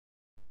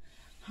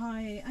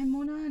Hi, I'm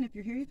Mona, and if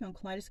you're here, you found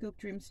Kaleidoscope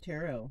Dreams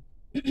Tarot.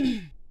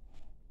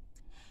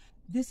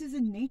 This is a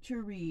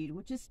nature read,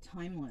 which is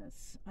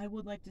timeless. I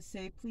would like to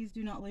say, please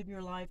do not live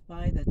your life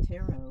by the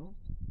tarot.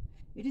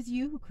 It is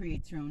you who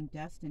creates your own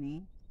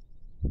destiny.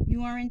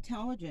 You are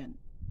intelligent,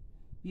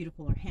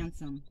 beautiful or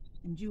handsome,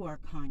 and you are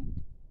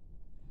kind.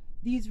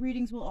 These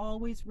readings will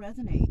always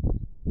resonate.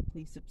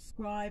 Please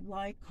subscribe,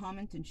 like,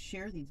 comment, and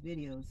share these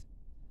videos.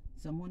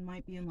 Someone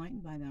might be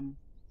enlightened by them.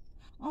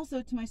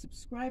 Also, to my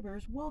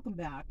subscribers, welcome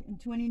back. And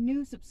to any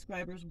new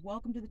subscribers,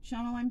 welcome to the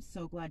channel. I'm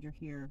so glad you're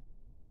here.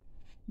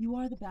 You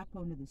are the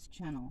backbone of this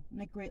channel,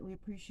 and I greatly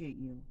appreciate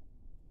you.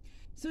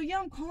 So yeah,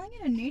 I'm calling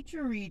it a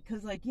nature read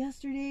because like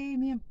yesterday,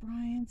 me and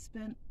Brian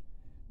spent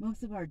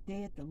most of our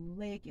day at the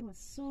lake. It was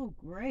so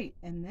great.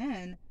 And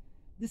then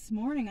this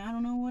morning, I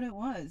don't know what it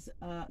was.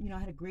 I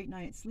had a great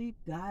night's sleep,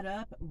 got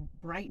up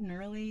bright and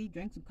early,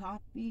 drank some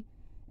coffee,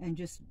 and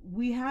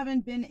we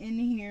haven't been in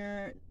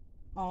here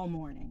all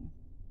morning.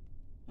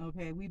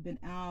 Okay, we've been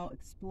out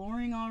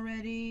exploring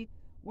already,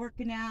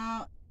 working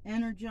out,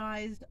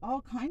 energized,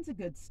 all kinds of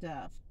good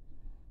stuff.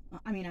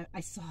 I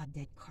saw a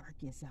dead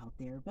carcass out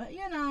there, but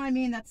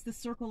that's the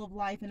circle of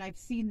life, and I've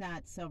seen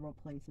that several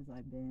places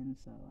I've been,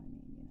 so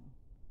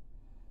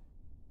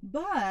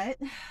But,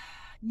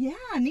 yeah,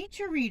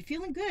 nature read,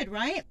 feeling good,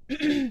 right?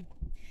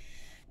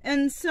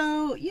 And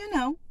so,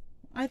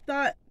 I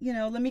thought,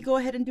 let me go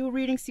ahead and do a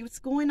reading, see what's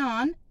going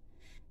on,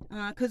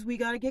 because we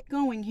got to get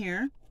going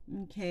here.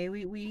 Okay,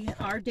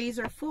 our days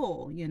are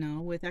full,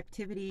 with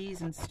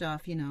activities and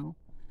stuff,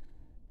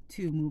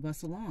 to move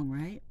us along,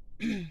 right?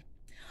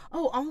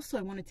 Oh, also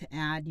I wanted to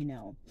add,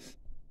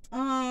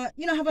 I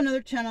have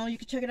another channel. You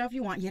can check it out if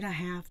you want. You don't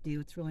have to.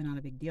 It's really not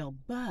a big deal.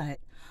 But,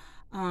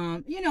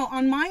 on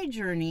my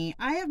journey,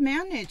 I have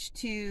managed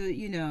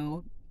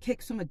to,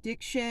 kick some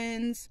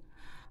addictions,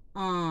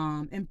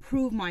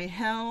 improve my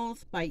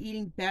health by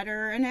eating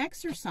better and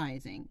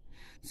exercising.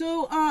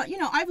 So,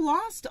 I've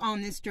lost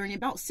on this journey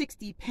about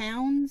 60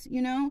 pounds,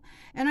 and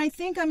I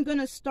think I'm going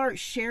to start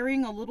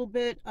sharing a little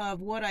bit of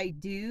what I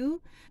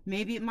do.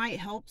 Maybe it might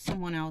help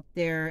someone out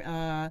there,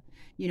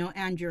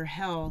 and your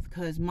health,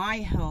 because my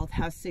health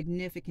has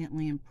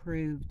significantly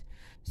improved.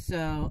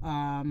 So,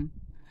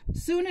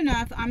 soon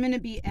enough, I'm going to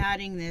be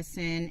adding this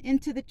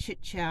into the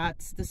chit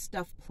chats, the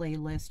stuff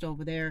playlist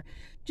over there,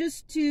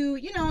 just to,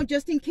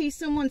 just in case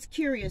someone's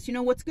curious,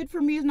 what's good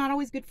for me is not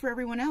always good for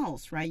everyone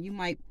else, right? You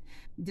might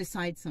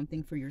decide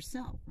something for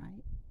yourself,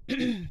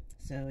 right?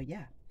 So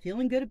yeah,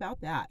 feeling good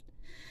about that.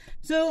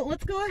 So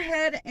let's go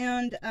ahead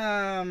and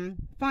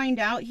find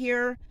out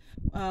here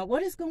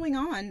what is going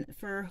on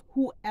for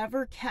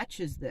whoever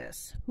catches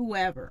this,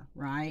 whoever,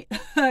 right?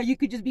 You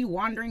could just be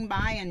wandering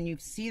by and you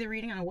see the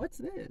reading and what's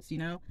this,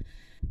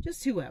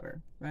 just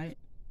whoever, right?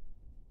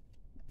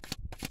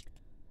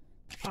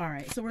 All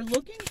right, so we're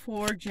looking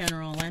for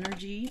general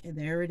energy.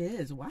 There it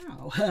is.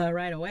 Wow,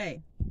 right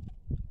away.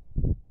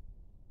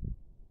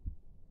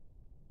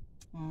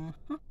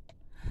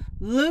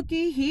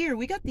 Looky here,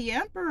 we got the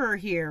Emperor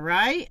here,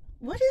 right?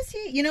 What is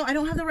he? I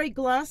don't have the right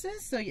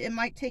glasses, so it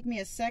might take me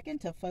a second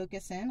to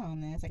focus in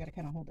on this. I gotta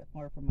kind of hold it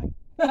far from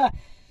my...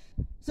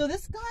 So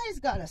this guy's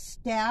got a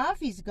staff,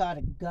 he's got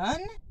a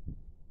gun.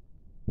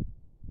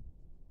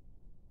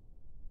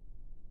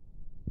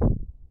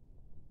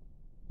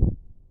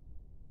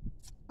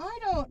 I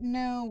don't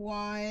know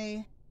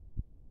why.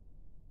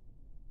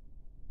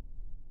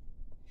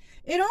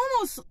 It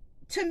almost...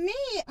 To me,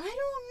 I don't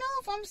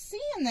know if I'm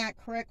seeing that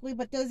correctly,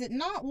 but does it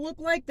not look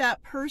like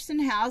that person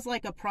has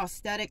like a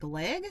prosthetic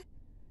leg?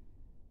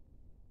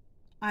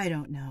 I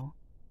don't know.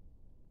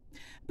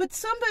 But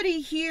somebody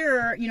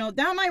here,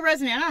 that might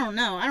resonate. I don't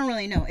know. I don't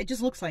really know. It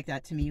just looks like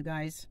that to me, you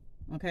guys.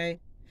 Okay?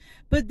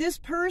 But this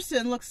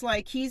person looks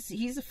like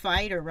he's a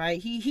fighter,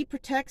 right? He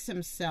protects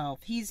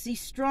himself.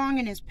 He's strong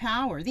in his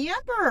power. The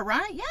Emperor,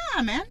 right?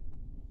 Yeah, man.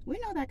 We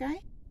know that guy.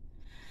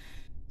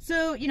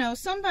 So,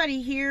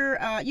 somebody here,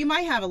 you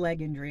might have a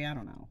leg injury, I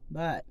don't know,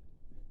 but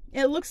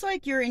it looks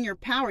like you're in your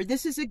power.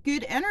 This is a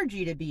good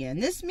energy to be in.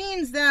 This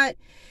means that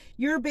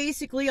you're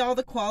basically all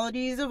the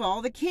qualities of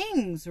all the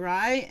kings,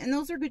 right? And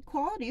those are good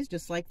qualities,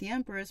 just like the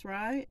Empress,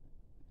 right?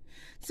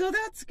 So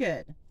that's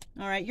good.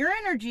 All right, your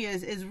energy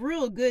is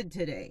real good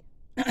today.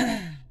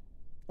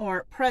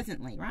 Or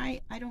presently,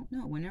 right? I don't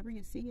know, whenever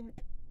you see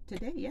it.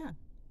 Today, yeah.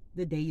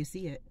 The day you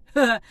see it.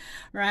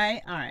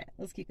 Right? All right,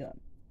 let's keep going.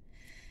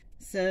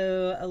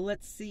 So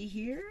let's see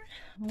here.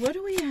 What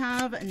do we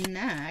have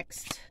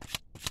next?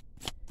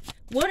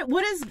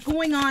 What is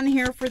going on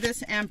here for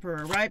this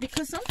Emperor, right?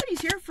 Because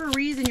somebody's here for a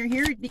reason. You're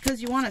here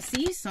because you want to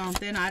see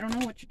something. I don't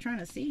know what you're trying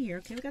to see here.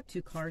 Okay, we got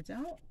 2 cards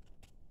out.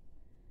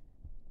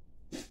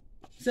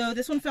 So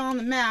this one fell on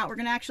the mat. We're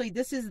going to actually,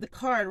 this is the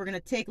card. We're going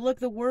to take, look,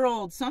 the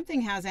world.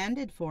 Something has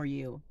ended for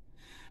you,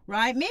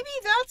 right? Maybe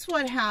that's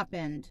what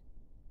happened.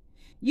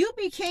 You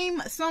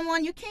became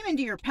someone, you came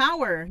into your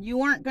power. You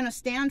weren't going to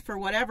stand for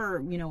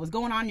whatever, was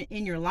going on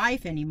in your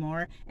life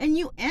anymore. And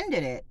you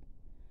ended it,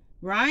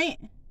 right?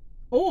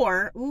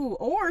 Or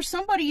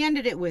somebody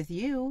ended it with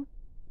you.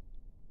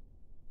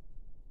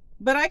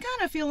 But I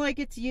kind of feel like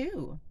it's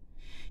you.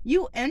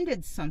 You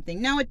ended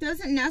something. Now, it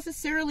doesn't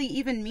necessarily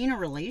even mean a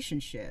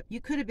relationship. You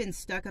could have been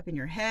stuck up in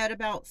your head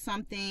about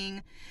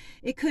something.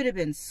 It could have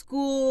been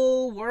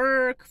school,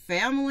 work,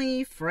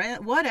 family,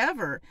 friend,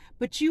 whatever.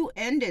 But you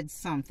ended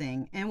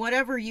something. And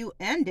whatever you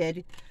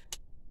ended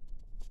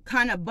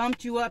kind of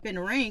bumped you up in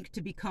rank to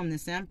become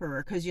this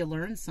emperor because you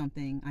learned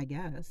something, I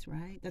guess,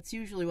 right? That's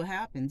usually what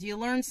happens. You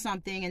learn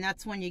something, and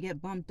that's when you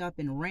get bumped up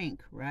in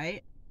rank,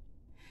 right?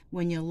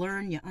 When you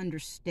learn, you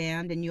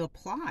understand, and you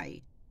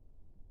apply.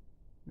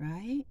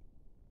 Right?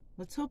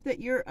 Let's hope that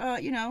you're,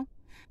 you know,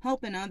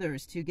 helping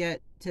others to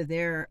get to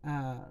their,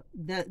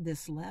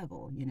 this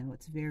level. You know,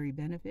 it's very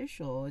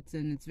beneficial.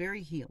 It's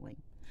very healing.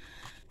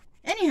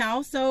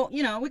 Anyhow, so,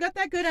 you know, we got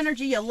that good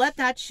energy. You let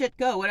that shit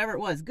go, whatever it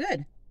was.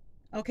 Good.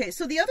 Okay,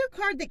 so the other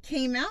card that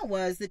came out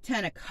was the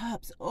Ten of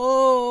Cups.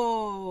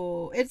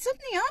 Oh, it's in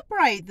the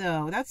upright,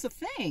 though. That's the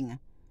thing.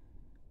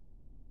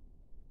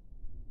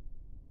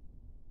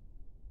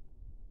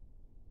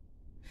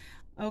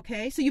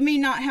 Okay, so you may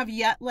not have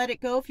yet let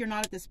it go. If you're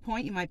not at this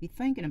point, you might be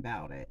thinking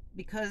about it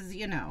because,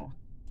 you know,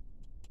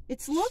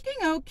 it's looking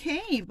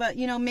okay, but,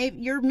 you know, maybe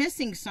you're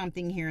missing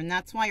something here, and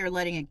that's why you're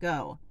letting it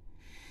go.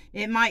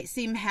 It might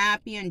seem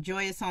happy and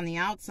joyous on the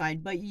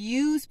outside, but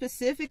you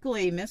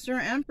specifically, Mr.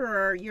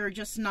 Emperor, you're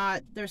just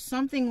not, there's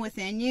something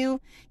within you.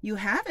 You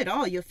have it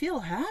all. You feel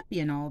happy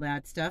and all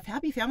that stuff.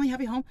 Happy family,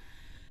 happy home.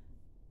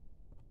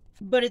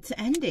 But it's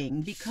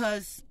ending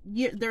because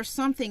there's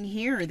something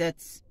here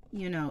that's,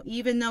 you know,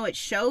 even though it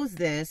shows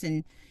this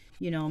and,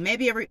 you know,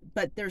 maybe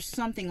but there's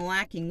something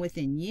lacking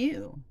within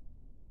you,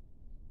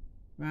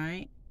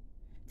 right?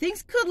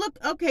 Things could look,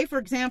 okay, for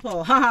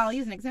example, I'll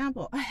use an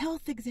example, a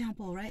health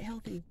example, right?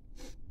 Healthy.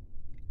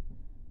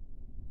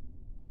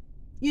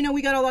 You know,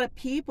 we got a lot of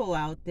people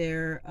out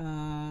there,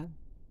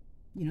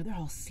 you know, they're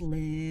all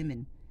slim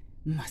and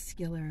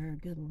muscular,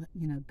 good,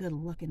 you know, good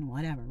looking,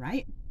 whatever,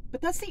 right?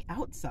 But that's the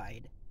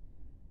outside,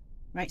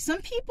 right?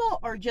 Some people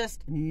are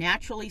just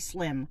naturally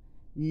slim,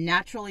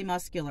 naturally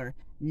muscular,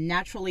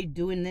 naturally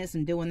doing this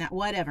and doing that,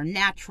 whatever,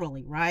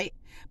 naturally, right?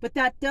 But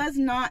that does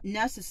not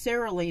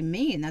necessarily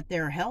mean that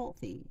they're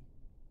healthy.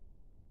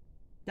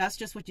 That's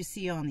just what you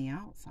see on the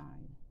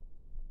outside,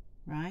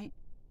 right?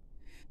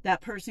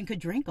 That person could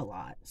drink a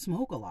lot,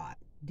 smoke a lot,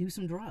 do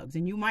some drugs,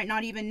 and you might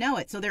not even know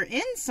it. So their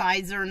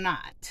insides are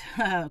not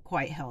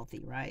quite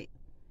healthy, right?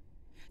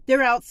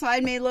 Their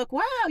outside may look,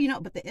 wow, you know,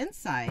 but the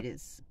inside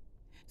is.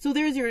 So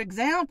there's your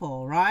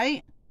example,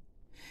 right?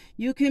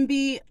 You can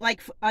be,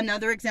 like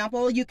another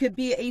example, you could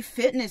be a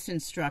fitness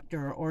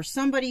instructor or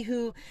somebody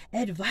who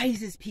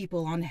advises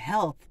people on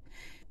health.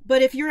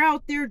 But if you're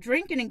out there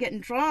drinking and getting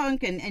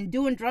drunk and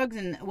doing drugs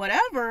and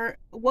whatever,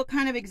 what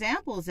kind of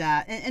example is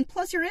that? And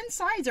plus your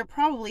insides are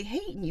probably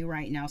hating you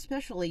right now,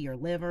 especially your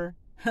liver,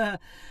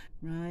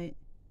 right?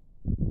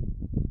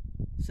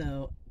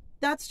 So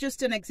that's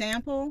just an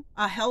example,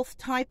 a health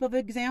type of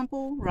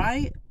example,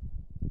 right?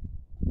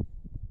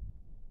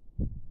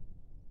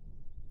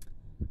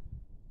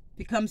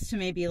 It comes to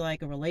maybe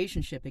like a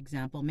relationship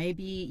example.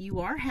 Maybe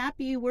you are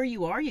happy where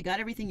you are, you got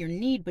everything you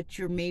need, but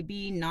you're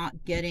maybe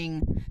not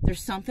getting,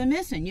 there's something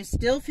missing. You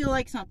still feel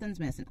like something's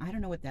missing. I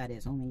don't know what that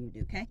is, only you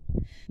do, okay?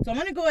 So I'm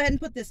going to go ahead and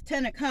put this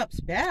Ten of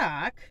Cups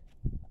back.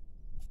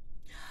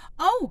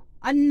 Oh,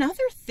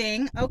 another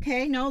thing,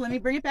 okay, no, let me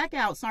bring it back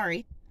out,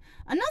 sorry.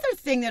 Another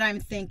thing that I'm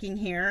thinking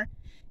here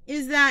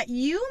is that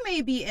you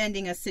may be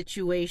ending a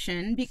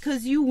situation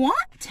because you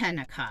want Ten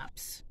of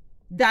Cups.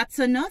 That's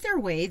another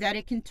way that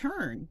it can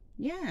turn.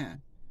 Yeah.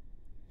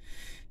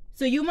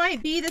 So you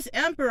might be this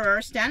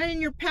emperor standing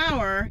in your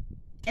power,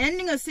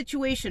 ending a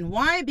situation.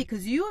 Why?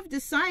 Because you have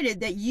decided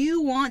that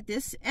you want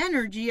this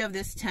energy of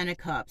this Ten of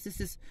Cups. This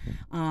is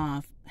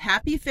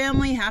happy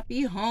family,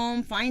 happy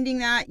home, finding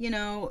that, you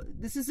know,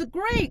 this is a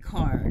great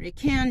card. It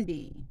can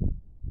be.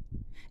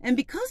 And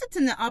because it's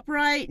in the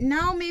upright,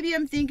 now maybe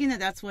I'm thinking that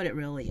that's what it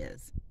really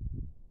is.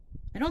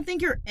 I don't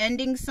think you're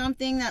ending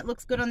something that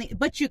looks good on the,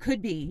 but you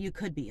could be,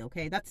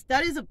 okay?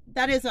 That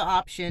is an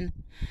option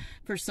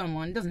for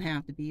someone. It doesn't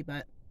have to be,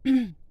 but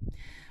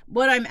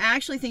what I'm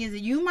actually thinking is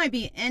that you might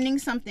be ending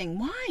something.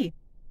 Why?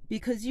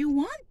 Because you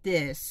want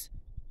this.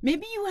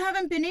 Maybe you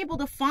haven't been able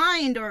to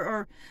find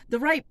or the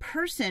right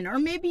person, or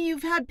maybe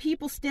you've had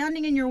people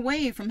standing in your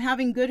way from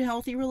having good,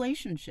 healthy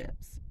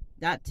relationships.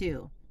 That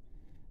too.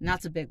 And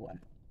that's a big one.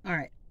 All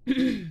right.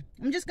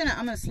 I'm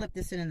gonna slip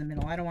this in the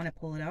middle. I don't want to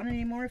pull it out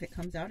anymore. If it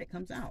comes out, it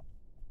comes out.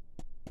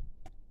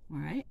 All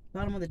right,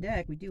 bottom of the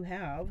deck we do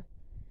have,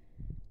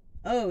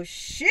 oh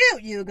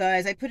shoot, you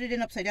guys, I put it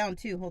in upside down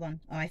too. Hold on.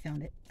 Oh, I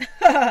found it.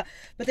 But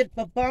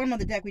the bottom of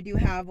the deck we do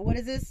have, what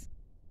is this?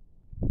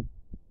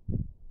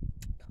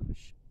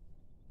 Gosh,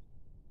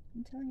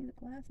 I'm telling you, the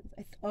glasses.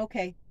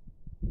 Okay,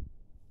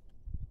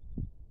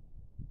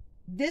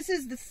 this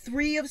is the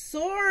Three of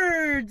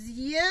Swords.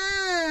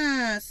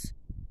 Yes.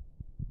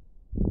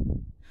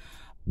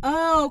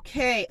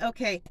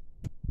 Okay.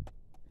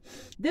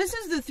 This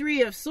is the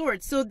Three of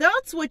Swords. So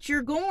that's what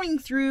you're going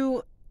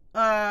through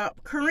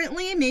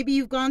currently. Maybe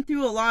you've gone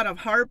through a lot of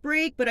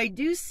heartbreak, but I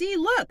do see,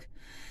 look,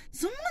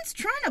 Someone's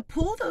trying to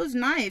pull those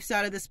knives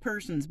out of this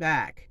person's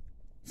back.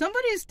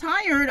 Somebody's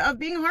tired of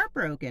being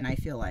heartbroken, I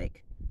feel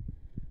like.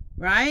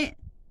 Right?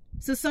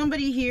 So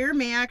somebody here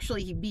may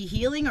actually be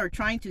healing or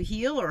trying to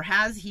heal or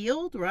has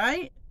healed,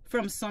 right?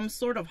 From some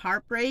sort of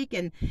heartbreak.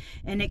 And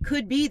it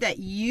could be that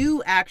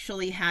you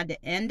actually had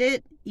to end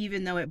it,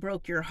 even though it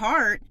broke your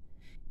heart.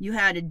 You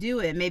had to do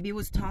it. Maybe it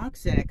was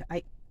toxic.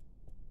 I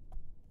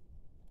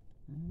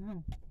don't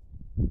know.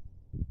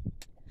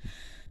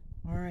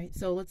 All right,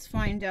 so let's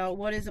find out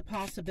what is a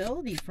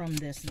possibility from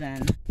this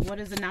then. What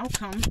is an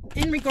outcome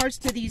in regards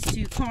to these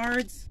two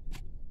cards?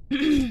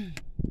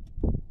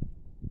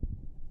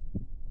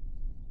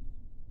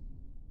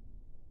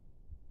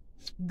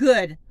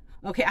 Good.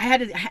 Okay,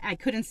 I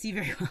couldn't see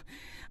very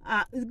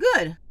well.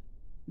 Good.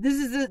 This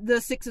is the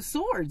Six of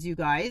Swords, you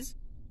guys.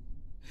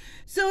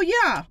 So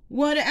yeah,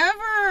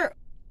 whatever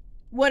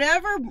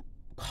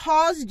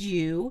caused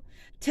you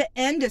to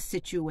end a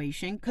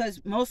situation,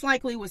 because most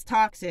likely it was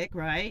toxic,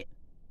 right?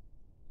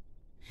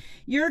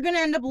 You're going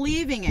to end up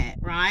leaving it,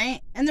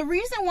 right? And the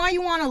reason why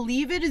you want to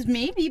leave it is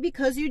maybe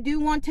because you do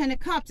want Ten of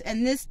Cups,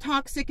 and this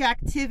toxic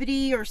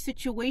activity or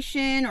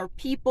situation or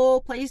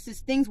people, places,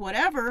 things,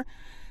 whatever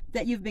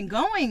that you've been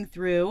going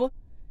through,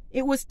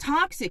 it was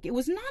toxic. It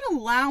was not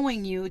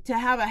allowing you to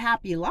have a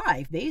happy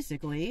life,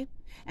 basically.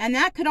 And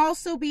that could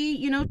also be,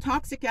 you know,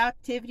 toxic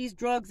activities,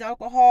 drugs,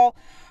 alcohol,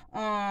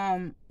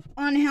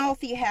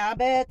 unhealthy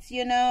habits,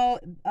 you know,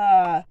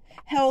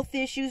 health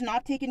issues,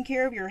 not taking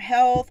care of your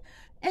health,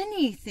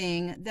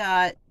 anything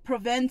that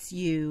prevents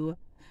you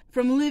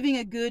from living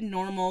a good,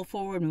 normal,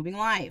 forward-moving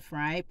life,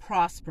 right?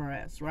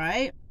 Prosperous,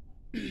 right?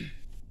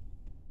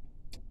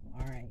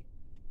 All right.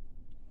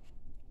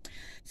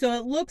 So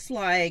it looks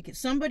like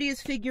somebody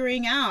is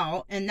figuring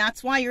out, and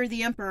that's why you're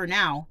the Emperor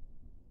now.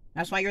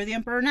 That's why you're the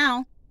Emperor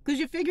now, because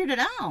you figured it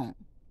out.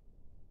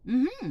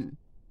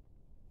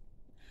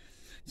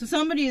 So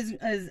somebody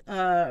is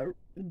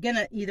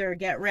gonna either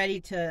get ready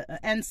to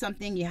end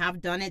something. You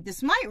have done it.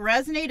 This might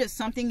resonate as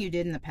something you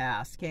did in the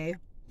past, okay?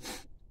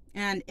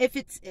 And if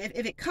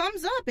it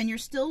comes up and you're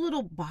still a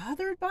little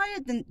bothered by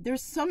it, then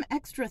there's some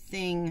extra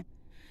thing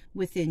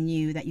within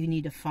you that you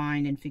need to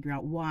find and figure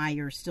out why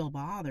you're still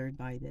bothered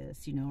by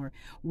this, you know, or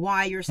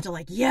why you're still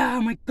like, yeah,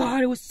 oh my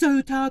God, it was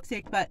so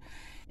toxic. But,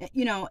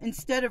 you know,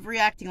 instead of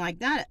reacting like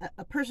that,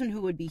 a person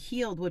who would be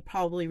healed would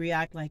probably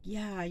react like,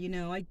 yeah, you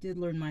know, I did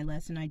learn my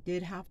lesson. I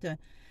did have to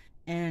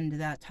end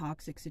that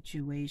toxic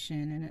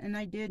situation, and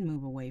I did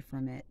move away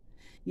from it,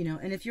 you know.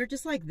 And if you're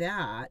just like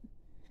that,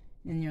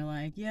 and you're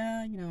like,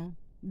 yeah, you know,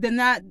 then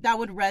that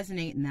would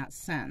resonate in that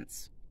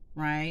sense,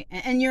 right?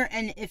 And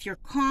if you're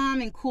calm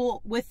and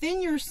cool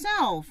within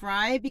yourself,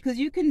 right? Because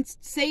you can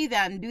say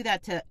that and do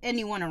that to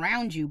anyone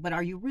around you, but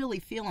are you really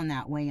feeling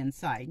that way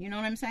inside? You know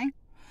what I'm saying?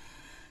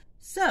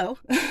 So,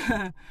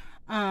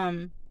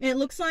 it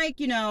looks like,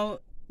 you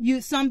know,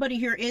 somebody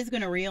here is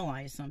going to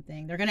realize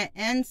something. They're going to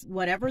end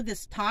whatever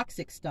this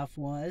toxic stuff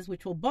was,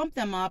 which will bump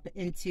them up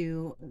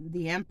into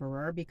the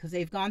Emperor because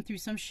they've gone through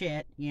some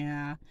shit.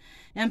 Yeah.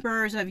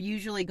 Emperors have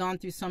usually gone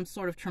through some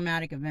sort of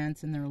traumatic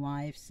events in their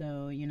life.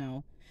 So, you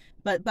know,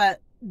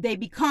 but they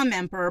become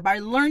Emperor by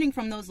learning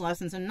from those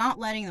lessons and not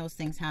letting those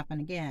things happen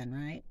again,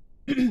 right?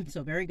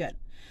 So very good.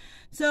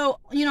 So,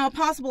 you know, a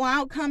possible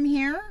outcome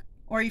here,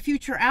 or a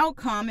future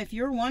outcome, if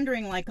you're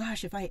wondering like,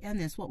 gosh, if I end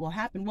this, what will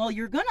happen? Well,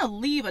 you're going to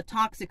leave a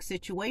toxic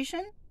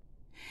situation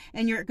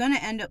and you're going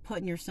to end up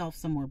putting yourself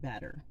somewhere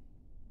better.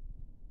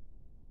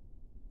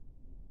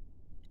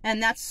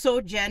 And that's so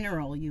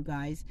general, you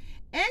guys.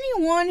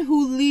 Anyone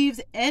who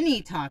leaves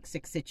any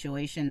toxic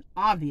situation,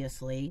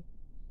 obviously,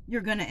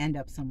 you're going to end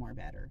up somewhere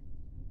better.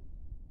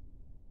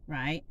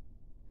 Right?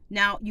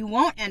 Now, you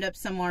won't end up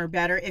somewhere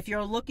better if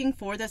you're looking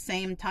for the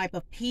same type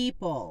of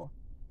people.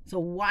 So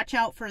watch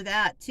out for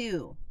that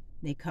too.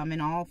 They come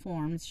in all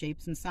forms,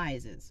 shapes, and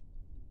sizes.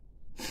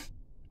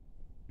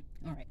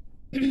 All right.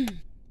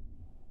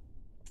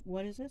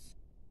 What is this?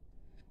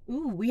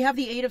 Ooh, we have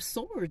the Eight of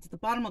Swords at the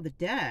bottom of the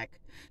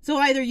deck. So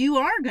either you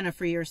are going to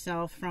free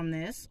yourself from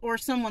this, or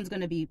someone's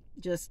going to be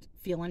just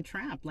feeling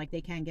trapped, like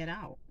they can't get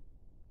out.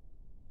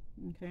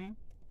 Okay?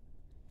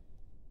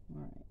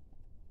 All right.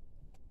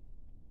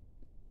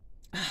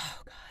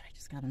 Oh, God.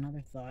 Got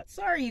another thought.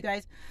 Sorry, you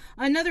guys.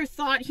 Another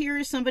thought here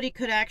is somebody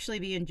could actually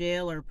be in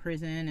jail or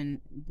prison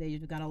and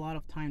they've got a lot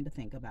of time to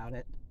think about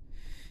it.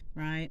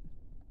 Right?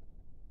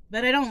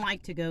 But I don't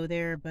like to go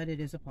there, but it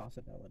is a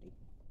possibility.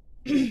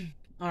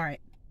 All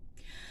right.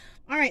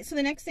 All right, so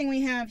the next thing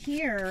we have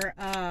here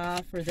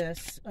for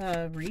this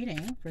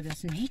reading, for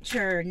this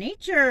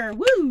nature,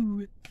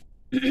 woo!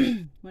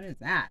 What is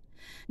that?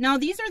 Now,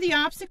 these are the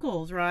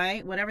obstacles,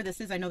 right? Whatever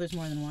this is, I know there's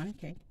more than one.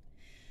 Okay.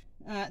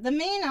 The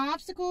main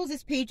obstacles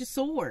is Page of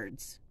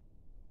Swords.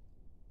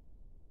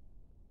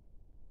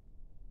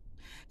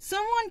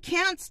 Someone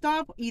can't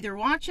stop either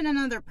watching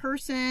another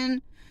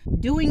person,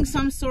 doing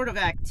some sort of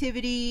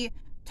activity,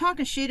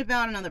 talking shit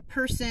about another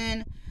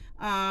person,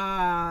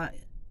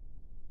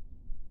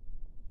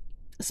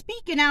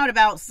 speaking out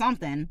about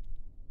something.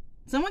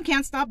 Someone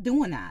can't stop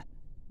doing that.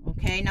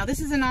 Okay, now this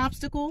is an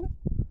obstacle.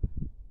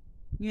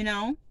 you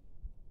know.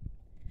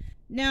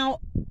 Now,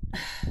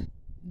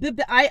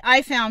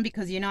 I found,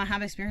 because, you know, I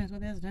have experience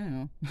with this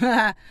too.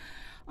 I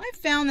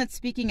found that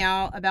speaking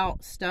out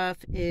about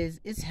stuff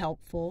is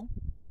helpful,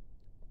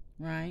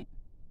 right?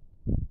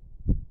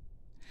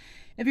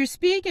 If you're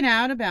speaking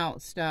out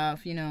about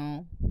stuff, you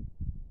know,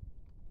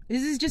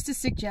 this is just a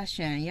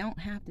suggestion. You don't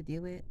have to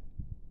do it.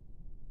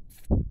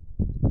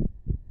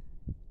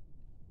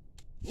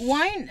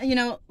 Why, you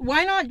know,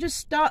 why not just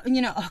stop,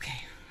 you know,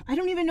 okay. I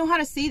don't even know how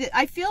to say that.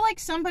 I feel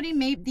like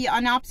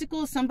an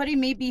obstacle is somebody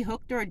may be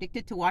hooked or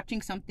addicted to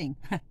watching something.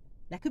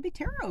 That could be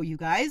tarot, you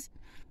guys.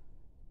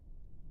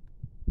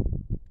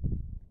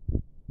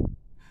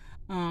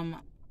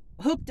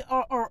 Hooked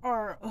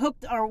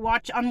or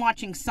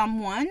watching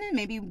someone,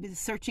 maybe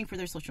searching for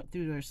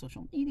through their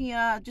social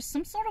media, just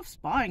some sort of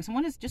spying.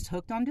 Someone is just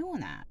hooked on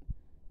doing that.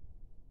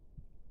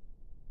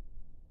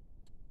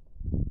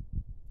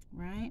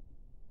 Right?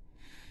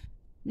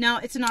 Now,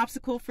 it's an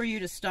obstacle for you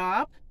to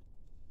stop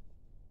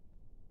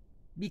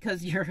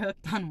because you're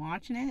hooked on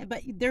watching it,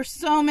 but there's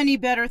so many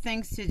better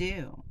things to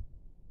do.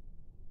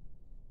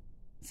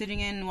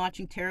 Sitting in and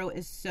watching tarot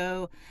is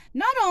so,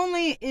 not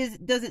only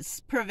does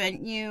it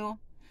prevent you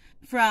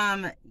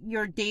from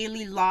your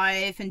daily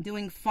life and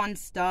doing fun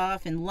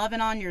stuff and loving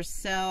on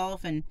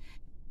yourself and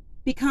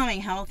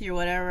becoming healthy or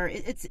whatever,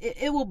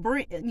 it will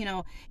bring, you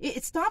know,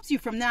 it stops you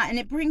from that, and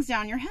it brings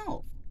down your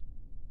health.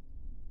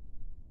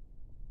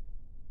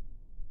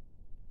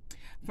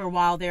 For a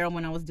while there,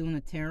 when I was doing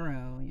the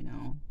tarot, you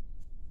know,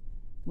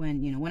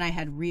 when I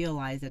had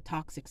realized that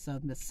toxic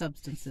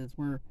substances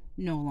were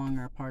no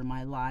longer a part of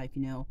my life,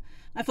 you know,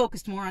 I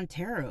focused more on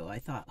tarot. I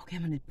thought, okay,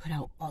 I'm going to put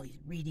out all these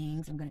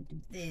readings. I'm going to do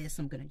this.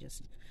 I'm going to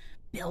just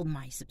build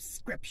my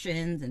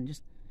subscriptions and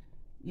just,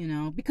 you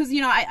know, because,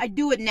 you know, I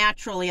do it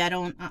naturally. I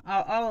don't,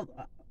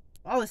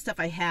 all the stuff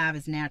I have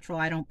is natural.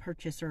 I don't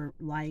purchase or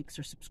likes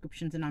or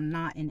subscriptions, and I'm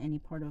not in any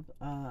part of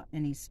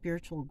any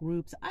spiritual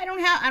groups. I don't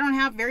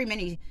have very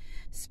many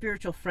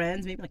spiritual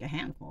friends, maybe like a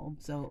handful.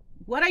 So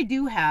what I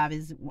do have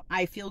is,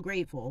 I feel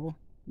grateful,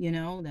 you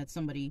know, that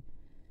somebody,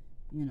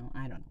 you know,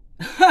 I don't know.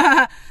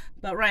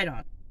 But right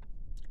on.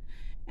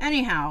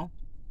 Anyhow,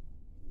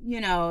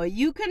 you know,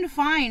 you can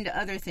find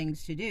other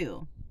things to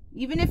do.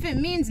 Even if it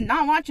means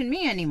not watching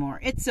me anymore,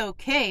 it's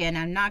okay, and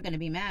I'm not going to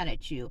be mad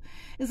at you.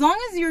 As long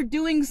as you're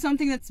doing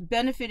something that's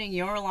benefiting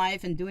your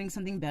life and doing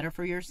something better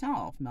for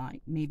yourself.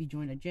 Maybe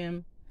join a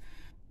gym,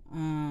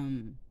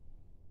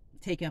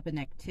 take up an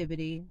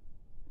activity.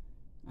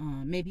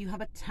 Maybe you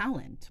have a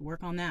talent,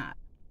 work on that,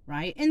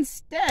 right?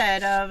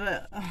 Instead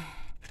of...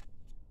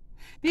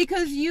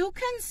 because you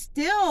can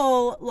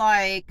still,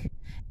 like,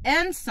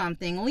 end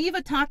something, leave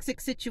a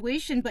toxic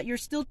situation, but you're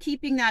still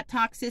keeping that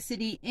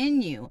toxicity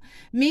in you.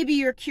 Maybe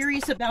you're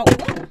curious about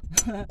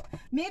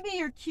maybe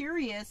you're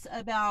curious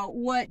about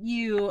what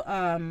you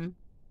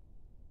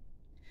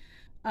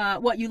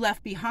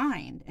left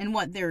behind and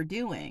what they're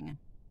doing,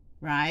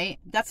 right?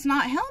 That's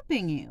not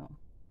helping you.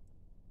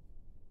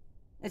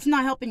 It's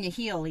not helping you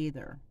heal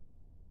either.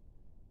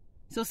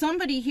 So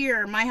somebody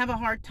here might have a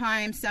hard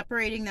time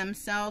separating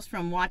themselves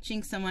from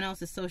watching someone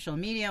else's social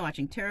media,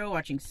 watching tarot,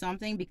 watching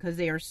something, because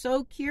they are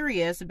so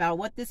curious about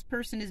what this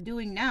person is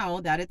doing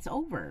now that it's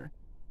over.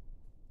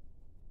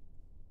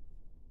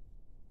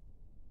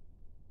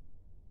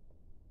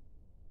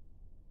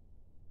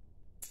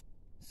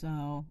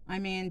 So, I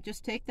mean,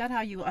 just take that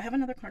how you... I have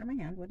another card in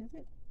my hand. What is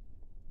it?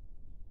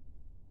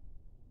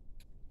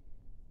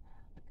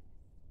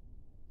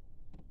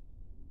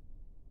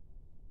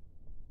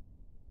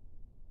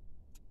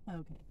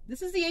 Okay,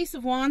 this is the Ace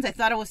of Wands. I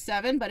thought it was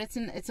 7, but it's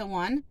a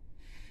 1.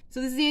 So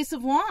this is the Ace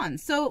of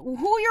Wands. So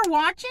who you're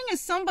watching is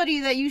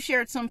somebody that you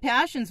shared some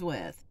passions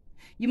with.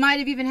 You might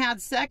have even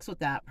had sex with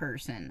that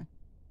person.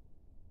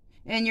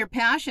 And your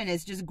passion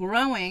is just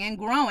growing and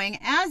growing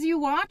as you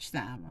watch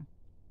them.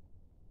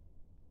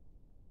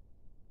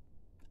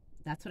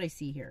 That's what I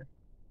see here.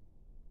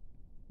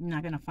 I'm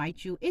not going to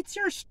fight you. It's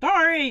your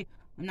story.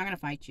 I'm not going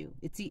to fight you.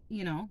 It's,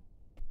 you know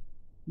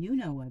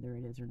whether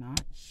it is or not.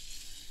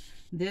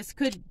 This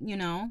could, you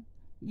know,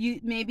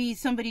 maybe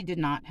somebody did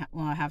not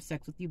have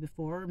sex with you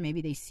before.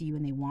 Maybe they see you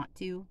and they want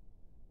to.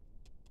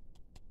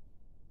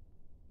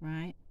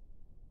 Right?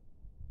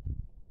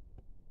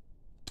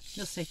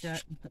 Just take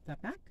that and put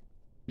that back.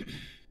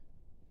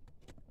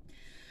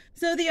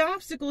 So the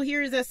obstacle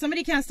here is that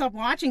somebody can't stop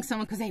watching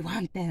someone because they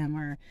want them,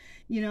 or,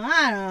 you know,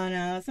 I don't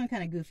know, some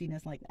kind of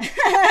goofiness like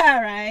that.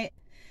 Right?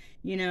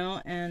 You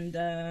know, and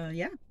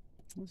yeah,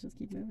 let's just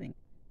keep moving.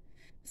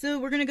 So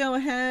we're going to go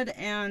ahead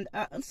and,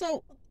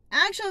 so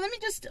actually, let me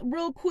just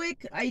real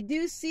quick, I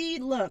do see,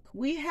 look,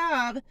 we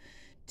have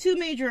 2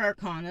 major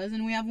arcanas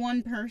and we have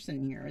 1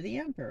 person here, the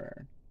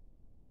Emperor.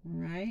 All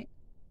right?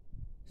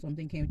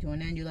 Something came to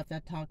an end, you left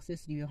that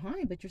toxicity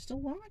behind, but you're still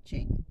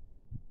watching.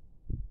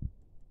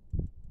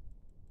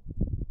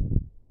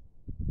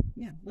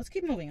 Yeah, let's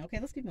keep moving, okay?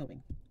 Let's keep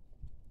moving.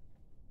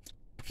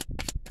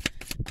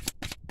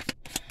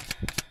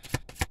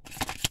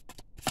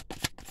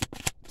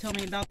 Tell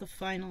me about the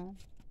final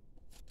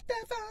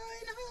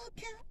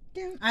countdown.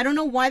 I don't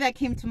know why that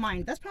came to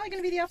mind. That's probably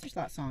going to be the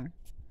afterthought song.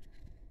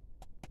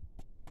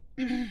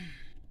 Okay,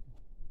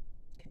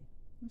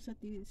 let's set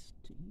these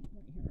to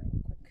right here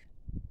real quick.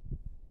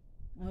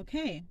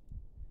 Okay.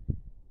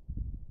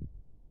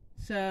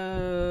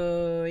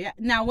 So, yeah.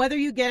 Now, whether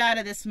you get out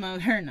of this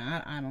mode or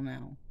not, I don't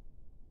know.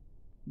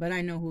 But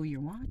I know who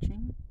you're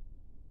watching.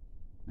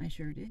 I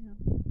sure do.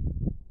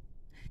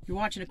 You're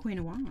watching a Queen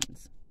of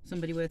Wands.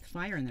 Somebody with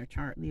fire in their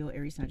chart. Leo,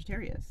 Aries,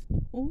 Sagittarius.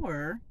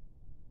 Or,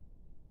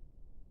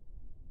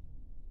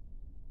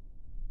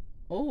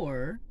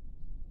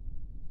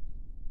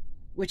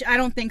 which I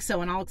don't think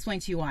so, and I'll explain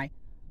to you why.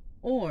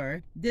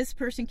 Or, this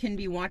person can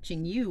be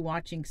watching you,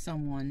 watching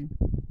someone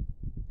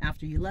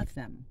after you left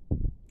them.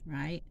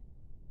 Right?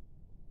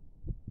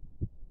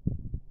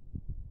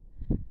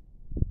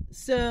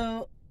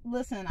 So,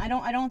 listen, I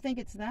don't think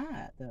it's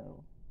that,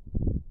 though.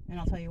 And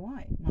I'll tell you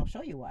why. And I'll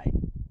show you why.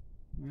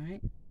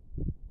 Right?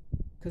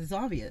 Because it's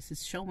obvious.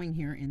 It's showing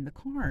here in the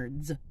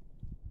cards.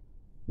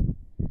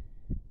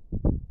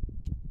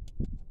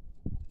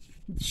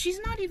 She's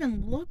not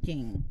even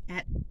looking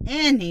at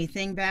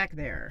anything back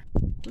there.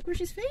 Look where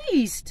she's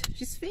faced.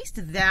 She's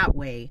faced that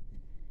way.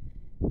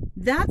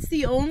 That's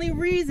the only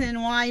reason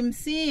why I'm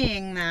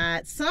seeing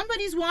that.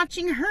 Somebody's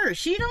watching her.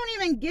 She don't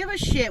even give a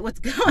shit what's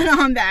going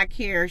on back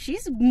here.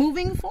 She's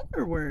moving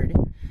forward.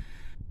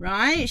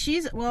 Right?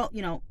 She's, well,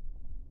 you know,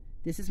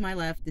 this is my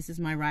left, this is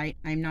my right.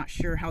 I'm not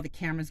sure how the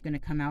camera's going to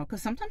come out.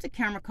 Because sometimes the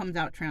camera comes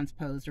out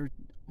transposed or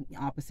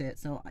opposite.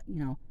 So, you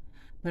know.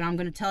 But I'm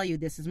going to tell you,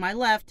 this is my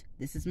left,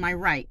 this is my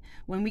right.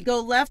 When we go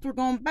left, we're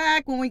going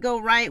back. When we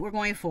go right, we're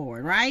going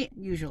forward. Right?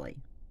 Usually.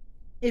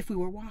 If we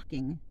were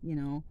walking, you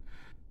know.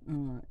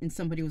 And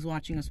somebody was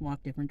watching us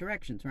walk different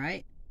directions,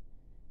 right?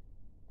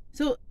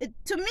 So,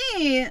 to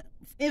me,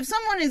 if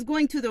someone is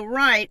going to the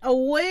right,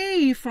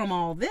 away from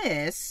all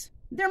this,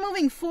 they're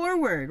moving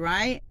forward,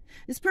 right?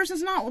 This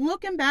person's not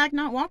looking back,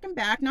 not walking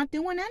back, not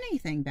doing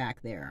anything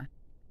back there.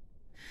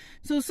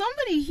 So,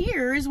 somebody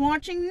here is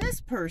watching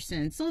this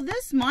person. So,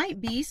 this might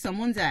be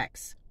someone's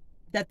ex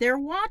that they're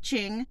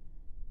watching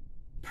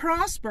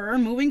prosper,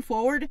 moving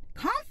forward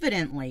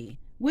confidently.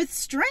 With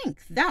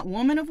strength, that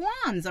woman of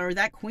wands or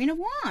that queen of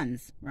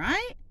wands,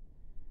 right?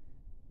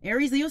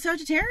 Aries, Leo,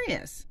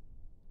 Sagittarius.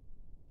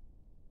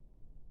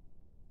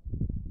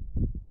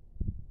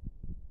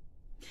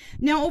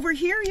 Now over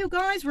here, you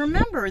guys,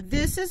 remember,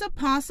 this is a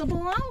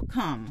possible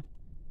outcome.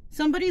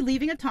 Somebody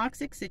leaving a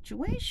toxic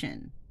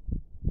situation.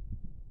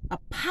 A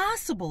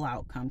possible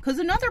outcome. Because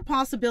another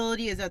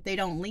possibility is that they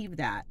don't leave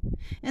that.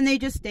 And they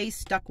just stay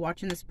stuck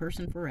watching this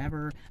person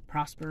forever,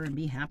 prosper and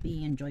be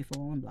happy and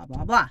joyful and blah,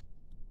 blah, blah.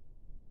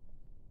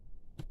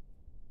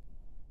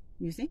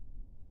 You see?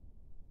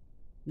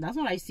 That's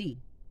what I see.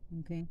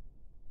 Okay?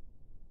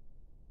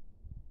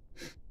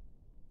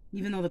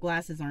 Even though the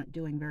glasses aren't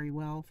doing very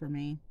well for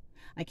me.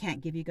 I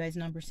can't give you guys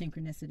number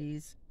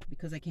synchronicities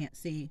because I can't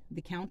see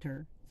the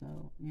counter.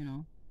 So, you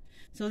know.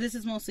 So this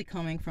is mostly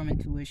coming from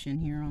intuition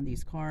here on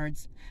these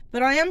cards.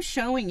 But I am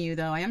showing you,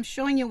 though. I am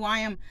showing you why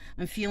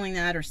I'm feeling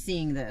that or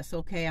seeing this.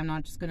 Okay? I'm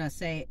not just going to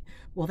say,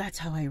 well, that's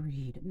how I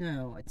read.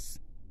 No, it's...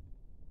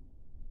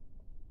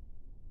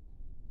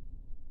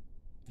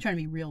 trying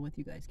to be real with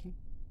you guys, okay?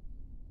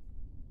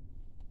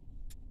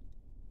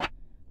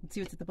 Let's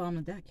see what's at the bottom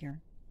of the deck here.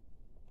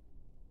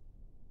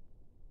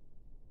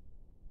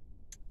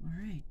 All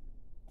right.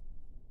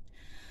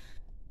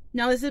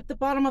 Now this is at the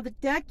bottom of the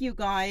deck, you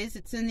guys.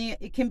 It's in the,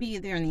 it can be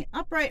either in the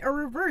upright or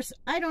reverse.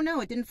 I don't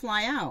know. It didn't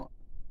fly out.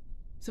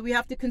 So we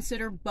have to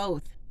consider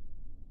both,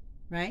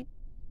 right?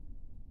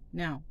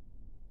 Now,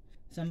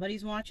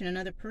 somebody's watching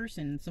another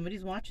person.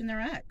 Somebody's watching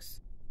their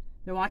ex.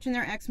 They're watching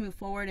their ex move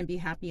forward and be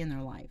happy in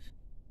their life.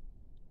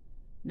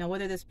 Now,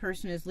 whether this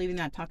person is leaving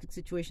that toxic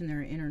situation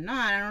they're in or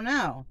not, I don't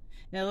know.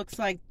 It looks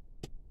like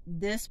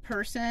this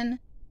person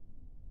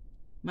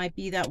might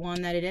be that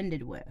one that it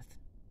ended with.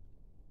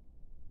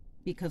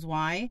 Because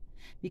why?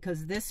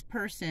 Because this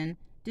person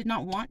did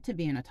not want to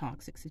be in a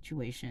toxic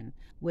situation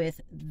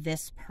with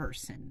this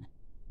person.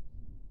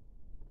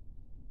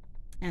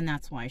 And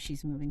that's why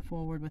she's moving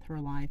forward with her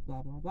life,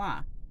 blah, blah,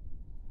 blah.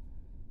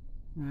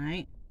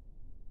 Right?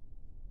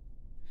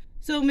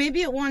 So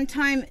maybe at one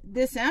time,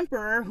 this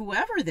emperor,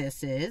 whoever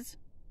this is,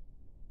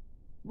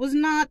 was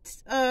not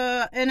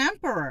an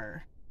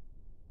emperor.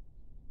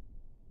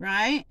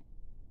 Right?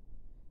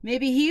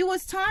 Maybe he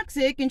was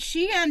toxic and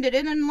she ended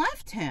it and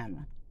left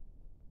him.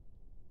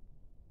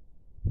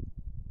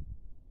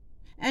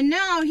 And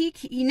now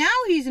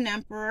he's an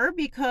emperor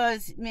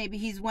because maybe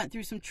he's went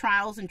through some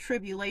trials and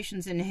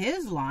tribulations in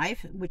his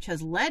life, which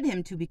has led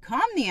him to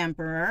become the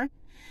emperor.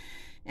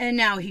 And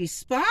now he's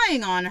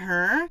spying on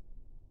her.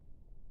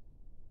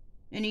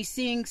 And he's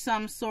seeing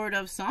some sort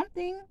of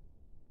something.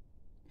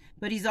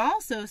 But he's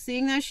also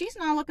seeing that she's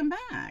not looking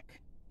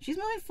back. She's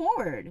moving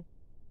forward.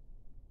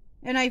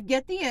 And I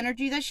get the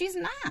energy that she's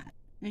not.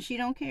 And she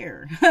don't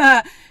care.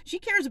 She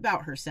cares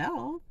about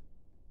herself.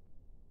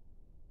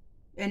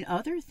 And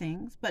other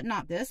things. But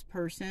not this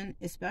person.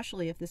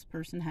 Especially if this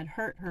person had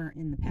hurt her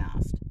in the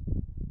past.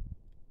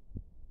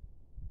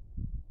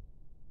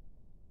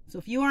 So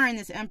if you are in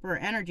this Emperor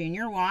energy and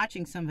you're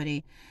watching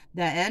somebody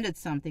that ended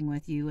something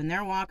with you and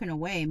they're walking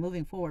away,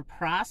 moving forward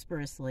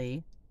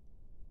prosperously,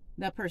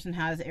 that person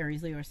has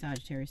Aries, Leo, or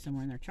Sagittarius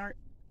somewhere in their chart.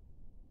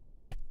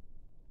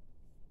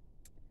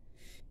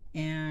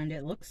 And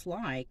it looks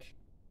like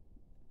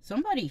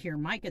somebody here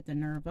might get the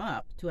nerve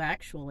up to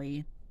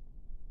actually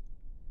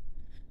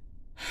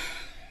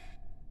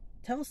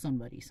tell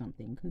somebody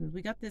something, because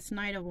we got this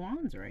Knight of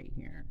Wands right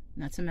here.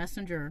 And that's a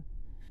messenger.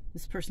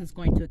 This person's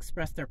going to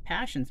express their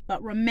passions.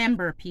 But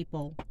remember,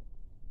 people,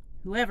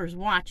 whoever's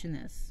watching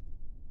this,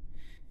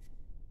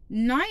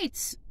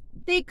 Knights,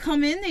 they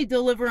come in, they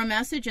deliver a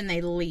message, and they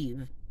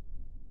leave.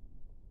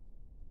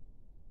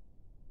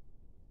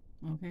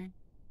 Okay?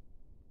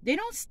 They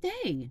don't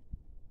stay.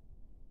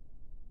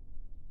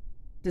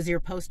 Does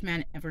your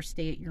postman ever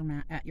stay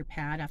at your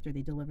pad after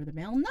they deliver the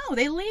mail? No,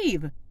 they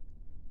leave.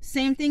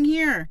 Same thing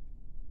here.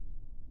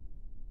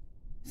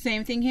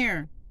 Same thing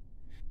here.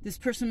 This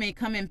person may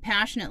come in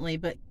passionately,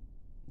 but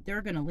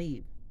they're going to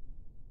leave.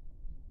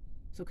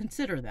 So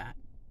consider that.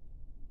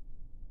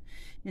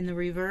 In the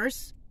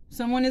reverse,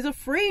 someone is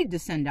afraid to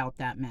send out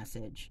that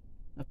message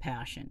of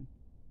passion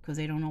because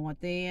they don't know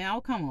what the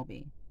outcome will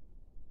be.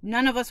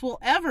 None of us will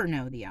ever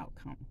know the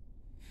outcome.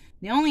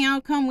 The only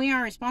outcome we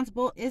are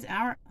responsible is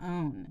our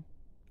own.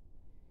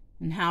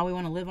 And how we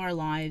want to live our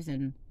lives,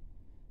 and,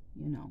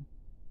 you know,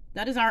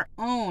 that is our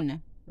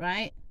own,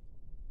 right?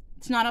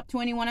 It's not up to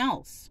anyone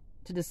else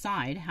to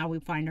decide how we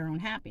find our own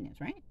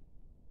happiness, right?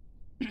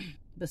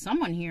 But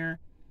someone here,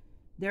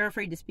 they're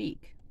afraid to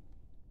speak.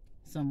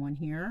 Someone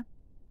here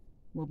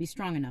will be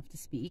strong enough to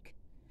speak.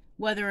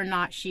 Whether or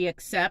not she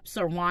accepts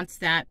or wants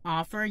that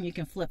offer, and you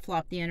can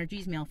flip-flop the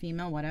energies, male,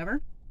 female,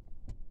 whatever.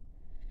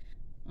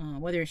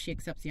 Whether she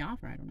accepts the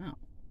offer, I don't know.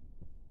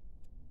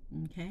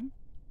 Okay.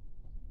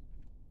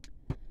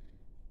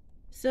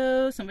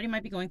 So somebody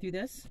might be going through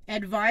this.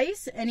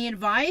 Advice? Any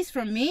advice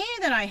from me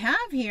that I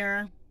have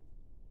here?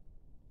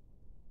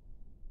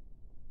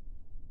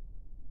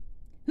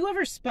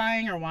 Whoever's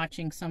spying or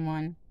watching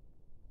someone,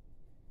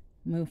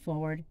 move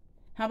forward.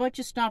 How about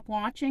you stop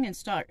watching and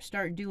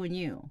start doing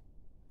you?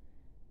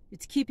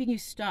 It's keeping you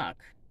stuck,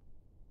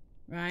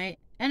 right?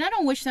 And I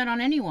don't wish that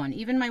on anyone,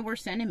 even my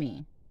worst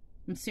enemy.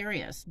 I'm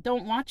serious.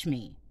 Don't watch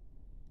me.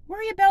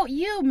 Worry about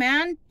you,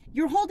 man.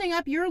 You're holding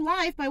up your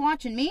life by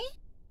watching me?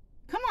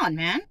 Come on,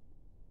 man.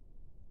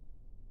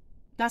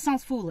 That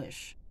sounds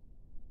foolish.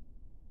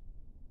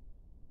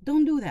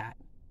 Don't do that.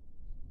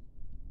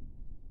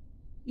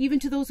 Even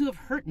to those who have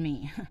hurt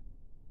me.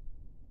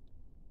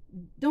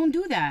 Don't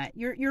do that.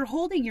 You're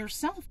holding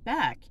yourself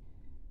back.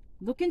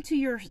 Look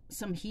into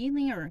some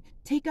healing, or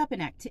take up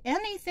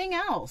anything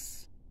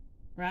else,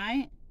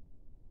 right?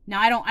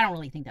 Now, I don't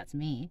really think that's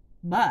me.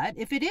 But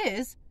if it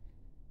is,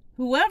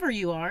 whoever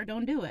you are,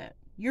 don't do it.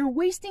 You're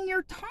wasting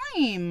your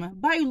time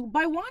by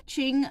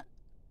watching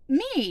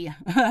me,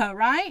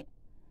 right?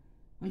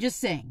 I'm just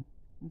saying,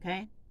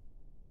 okay?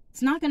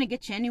 It's not going to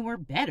get you anywhere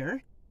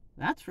better,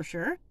 that's for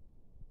sure.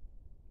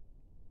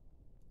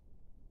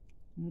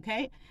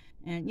 Okay?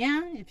 And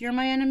yeah, if you're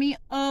my enemy,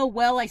 oh,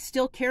 well, I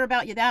still care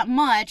about you that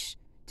much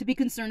to be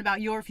concerned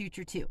about your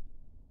future too.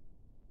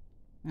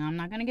 Now, I'm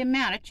not going to get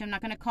mad at you. I'm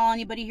not going to call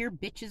anybody here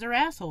bitches or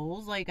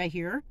assholes like I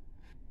hear.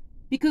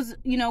 Because,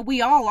 you know,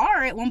 we all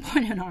are at one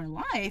point in our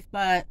life,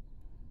 but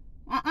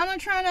I'm not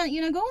trying to, you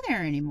know, go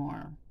there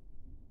anymore.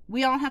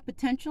 We all have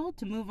potential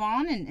to move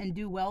on and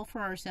do well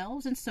for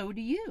ourselves, and so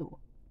do you.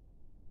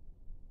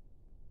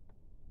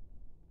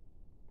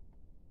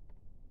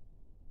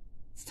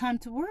 It's time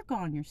to work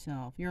on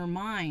yourself, your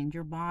mind,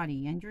 your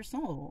body, and your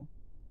soul.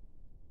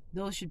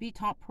 Those should be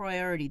top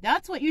priority.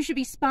 That's what you should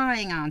be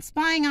spying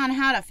on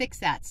how to fix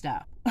that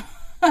stuff.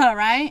 All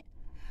right?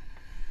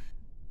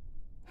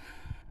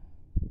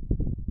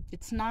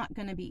 It's not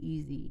going to be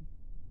easy.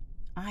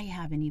 I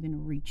haven't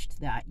even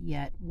reached that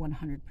yet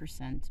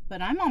 100%,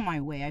 but I'm on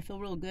my way. I feel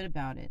real good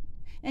about it.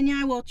 And yeah,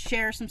 I will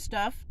share some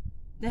stuff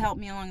to help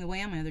me along the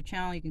way on my other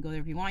channel. You can go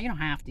there if you want. You don't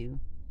have to.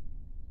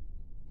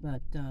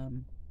 But,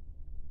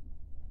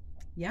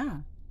 yeah,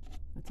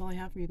 that's all I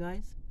have for you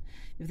guys.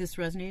 If this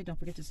resonated, don't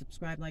forget to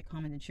subscribe, like,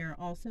 comment, and share.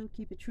 Also,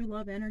 keep it true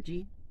love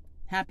energy.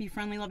 Happy,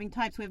 friendly, loving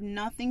types. We have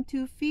nothing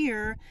to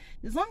fear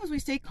as long as we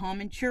stay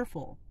calm and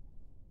cheerful.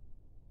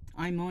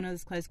 I'm Mona,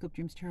 this is Kaleidoscope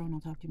Dreams Tarot, and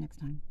I'll talk to you next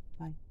time.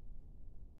 Bye.